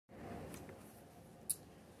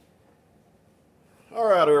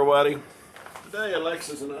Alright everybody, today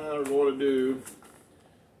Alexis and I are going to do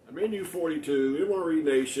a Menu 42 MRE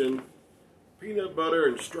Nation peanut butter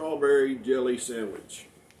and strawberry jelly sandwich.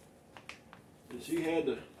 And she had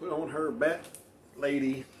to put on her bat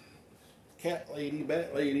lady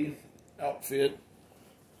outfit.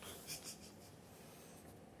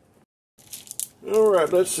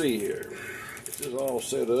 Alright, let's see here. This is all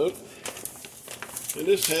set up. And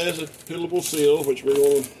this has a peelable seal, which we're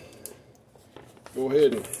going to go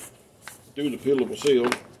ahead and do the peelable seal.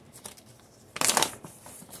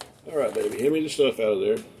 Alright, baby, hand me the stuff out of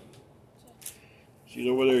there. She's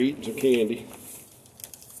over there eating some candy.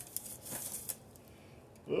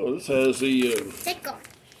 Oh, this has the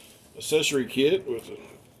accessory kit with the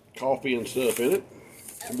coffee and stuff in it.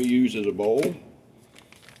 Can be used as a bowl.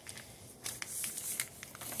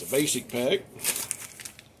 The basic pack.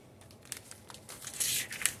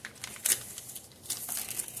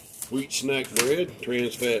 Wheat snack bread,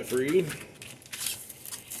 trans fat free.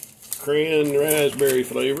 Cran raspberry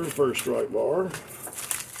flavor, first strike bar.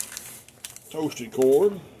 Toasted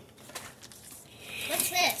corn. What's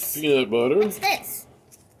this? Peanut butter. What's this?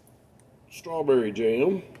 Strawberry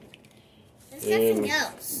jam. There's nothing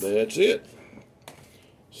else. That's it.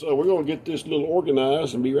 So we're going to get this little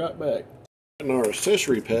organized and be right back. In our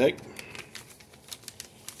accessory pack,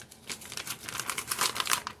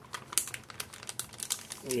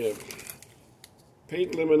 we have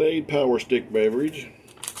pink lemonade power stick beverage,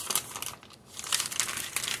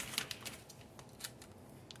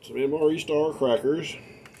 some MRE Star crackers,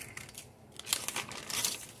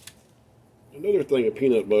 another thing of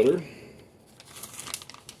peanut butter,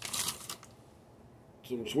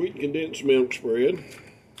 some sweet condensed milk spread,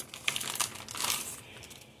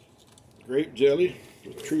 grape jelly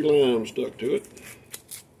with true lime stuck to it.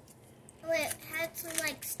 Oh, it had some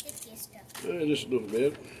like sticky stuff. Just a little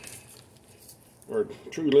bit. Or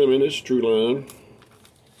true lemon, this is true lime.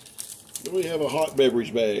 Then we have a hot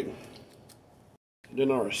beverage bag. And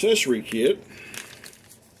then our accessory kit.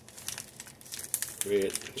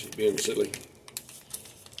 Wait, she's being silly.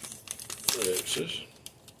 Alexis.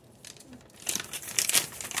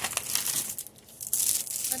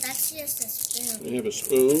 Oh, that's just a spoon. We have a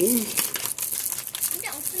spoon. I'm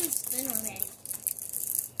gonna open the spoon already.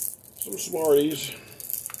 Some Smarties.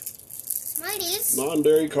 Smarties?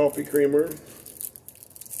 Non-dairy coffee creamer.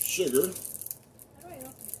 Sugar.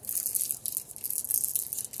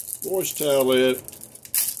 Moist towelette.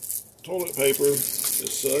 Toilet paper as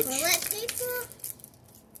such. Toilet paper?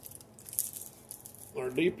 Our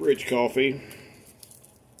deep rich coffee.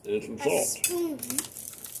 And some salt. A spoon.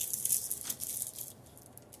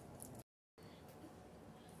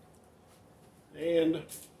 And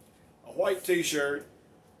a white t-shirt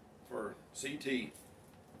for CT.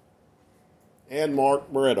 And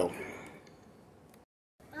Mark Barretto.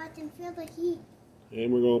 I can feel the heat.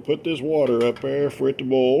 And we're going to put this water up there for it to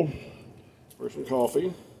boil. For some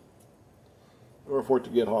coffee. Or for it to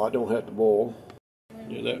get hot. Don't have to boil.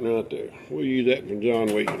 Yeah, that right there. We'll use that from John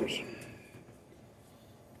Williams.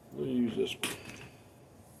 We'll use this one.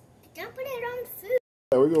 Don't put it on food.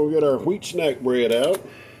 We're going to get our wheat snack bread out.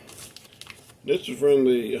 This is from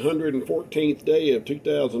the 114th day of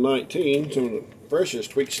 2019. Some of the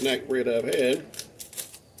freshest wheat snack bread I've had.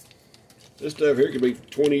 This stuff here could be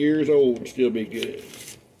 20 years old and still be good.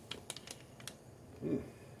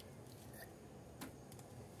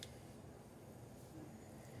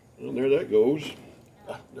 Well, there that goes.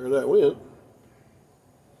 There that went.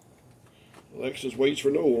 Alexis waits for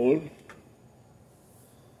no one.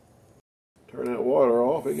 Turn that water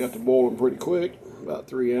off. It got to boiling pretty quick. About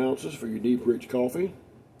 3 ounces for your deep rich coffee.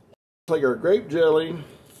 Take our grape jelly.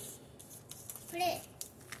 Put it.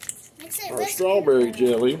 Mix it Our with strawberry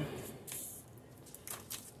jelly.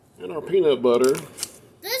 And our peanut butter.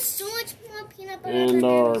 There's so much more peanut butter And than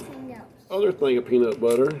our everything else. other thing of peanut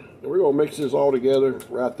butter. And we're going to mix this all together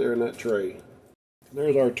right there in that tray.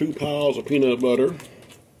 There's our 2 piles of peanut butter.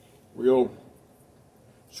 Real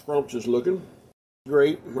scrumptious looking.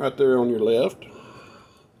 Great, right there on your left.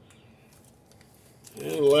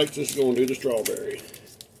 And Alexis is going to do the strawberry.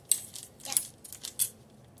 Yeah.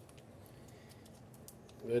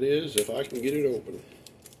 That is, if I can get it open.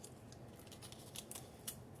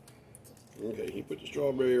 Okay, he put the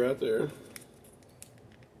strawberry right there.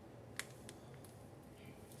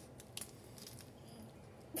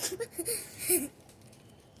 It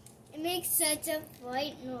makes such a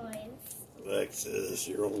bright noise. Alexis,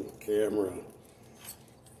 you're on camera.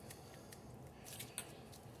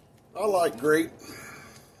 I like grape.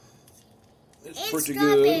 It's And pretty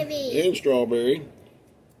strawberry. good. And strawberry.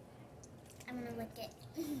 I'm gonna lick it.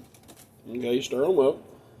 Okay, stir them up.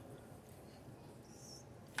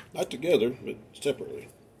 Not together, but separately.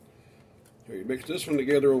 Here, you mix this one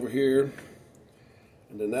together over here,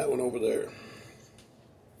 and then that one over there.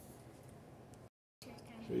 So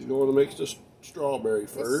he's going to mix the strawberry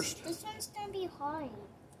first. This one's going to be hard.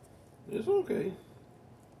 It's okay.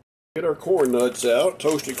 Get our corn nuts out,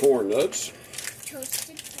 toasted corn nuts.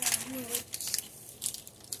 Toasted corn nuts.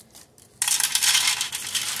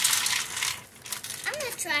 I'm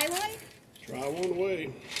going to try one. Try one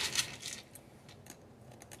away.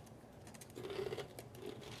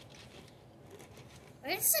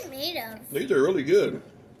 What is it made of? These are really good.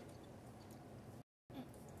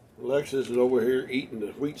 Alexis is over here eating the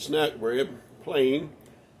wheat snack bread, plain.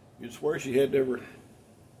 You'd swear she had never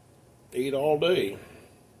ate all day.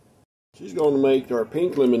 She's going to make our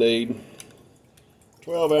pink lemonade,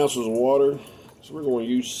 12 ounces of water, so we're going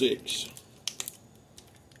to use 6.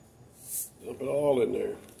 Dump it all in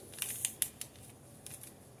there.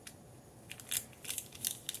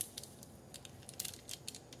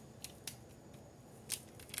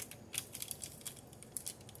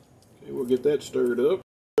 Okay, we'll get that stirred up.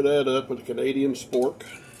 Stir that up with a Canadian spork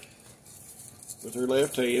with her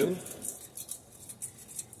left hand.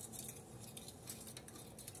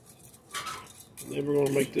 And then we're going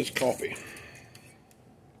to make this coffee.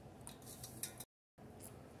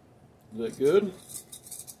 Is that good?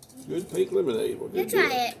 Good pink lemonade. Well, good. You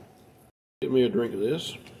try it. Give me a drink of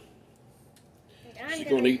this. She's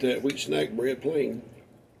going to eat that wheat snack bread plain.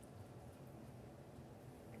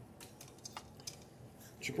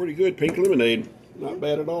 It's a pretty good pink lemonade. Not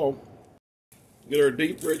bad at all. Get our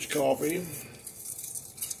deep rich coffee.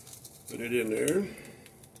 Put it in there.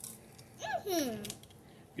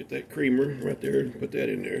 Get that creamer right there and put that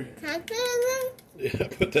in there. Can I put it in? Yeah,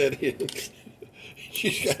 put that in.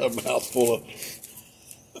 She's got a mouthful of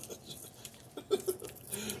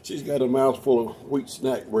she's got a mouthful of wheat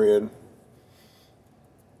snack bread.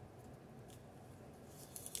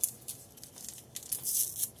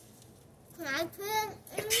 Can I put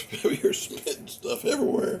it in? You're spitting stuff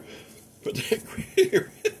everywhere. Put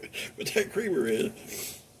that creamer in.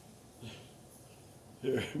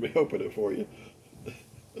 Here, let me open it for you.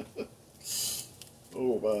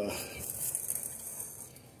 Oh my.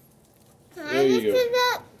 Can There I you mix go.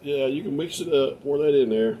 it up? Yeah, you can mix it up. Pour that in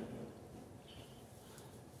there.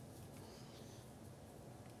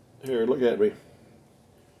 Here, look at me.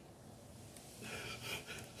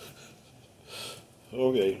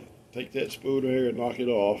 Okay, take that spoon here and knock it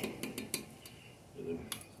off. And then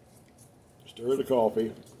stir the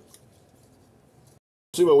coffee.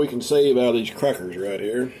 See what we can save out of these crackers right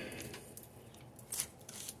here.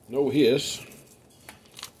 No hiss.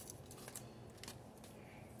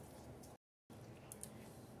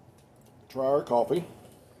 Try our coffee.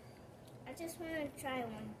 I just want to try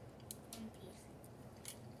one piece.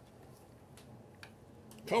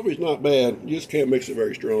 Coffee's not bad. You just can't mix it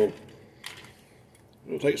very strong.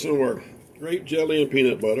 We'll take some of our grape jelly and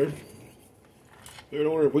peanut butter. Put it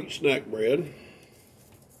on our wheat snack bread.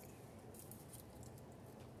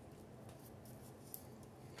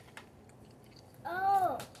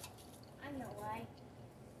 Oh, I know why.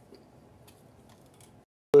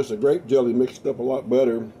 Notice the grape jelly mixed up a lot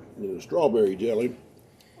better than the strawberry jelly.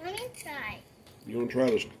 Let me try. You want to try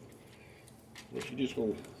this? Well, she's just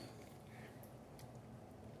going to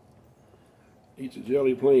eat the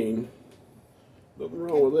jelly plain. Nothing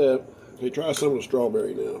wrong with that. Okay, try some of the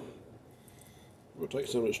strawberry now. We'll take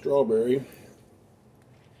some of the strawberry.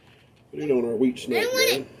 Put it on our wheat snack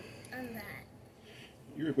bread. On that.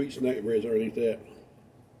 Your wheat snack bread's underneath that.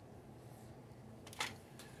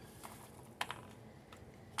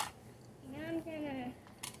 Now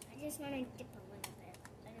I just want to dip a little bit.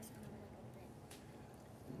 I just want a little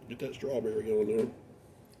bit. Get that strawberry on there.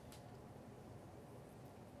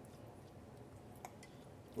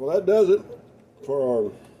 Well, that does it for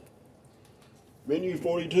our Menu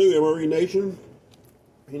 42 MRE Nation.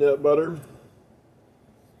 Peanut butter.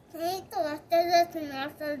 Can I eat the rest of this and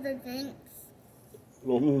after the drinks?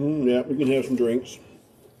 Yeah, we can have some drinks.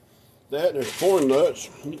 That and there's corn nuts.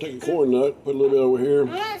 You can take a corn nut, put a little bit over here.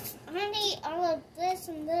 I want to eat all of this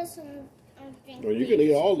and drink. Well, you can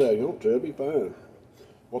eat all that. You don't have to. It'll be fine.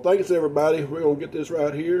 Well, thanks, everybody. We're going to get this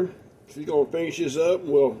right here. She's going to finish this up, and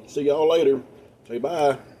we'll see y'all later. Say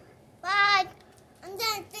bye. Bye. I'm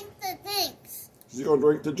going to drink the drinks. She's going to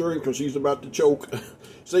drink the drink because she's about to choke.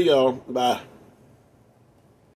 See y'all. Bye.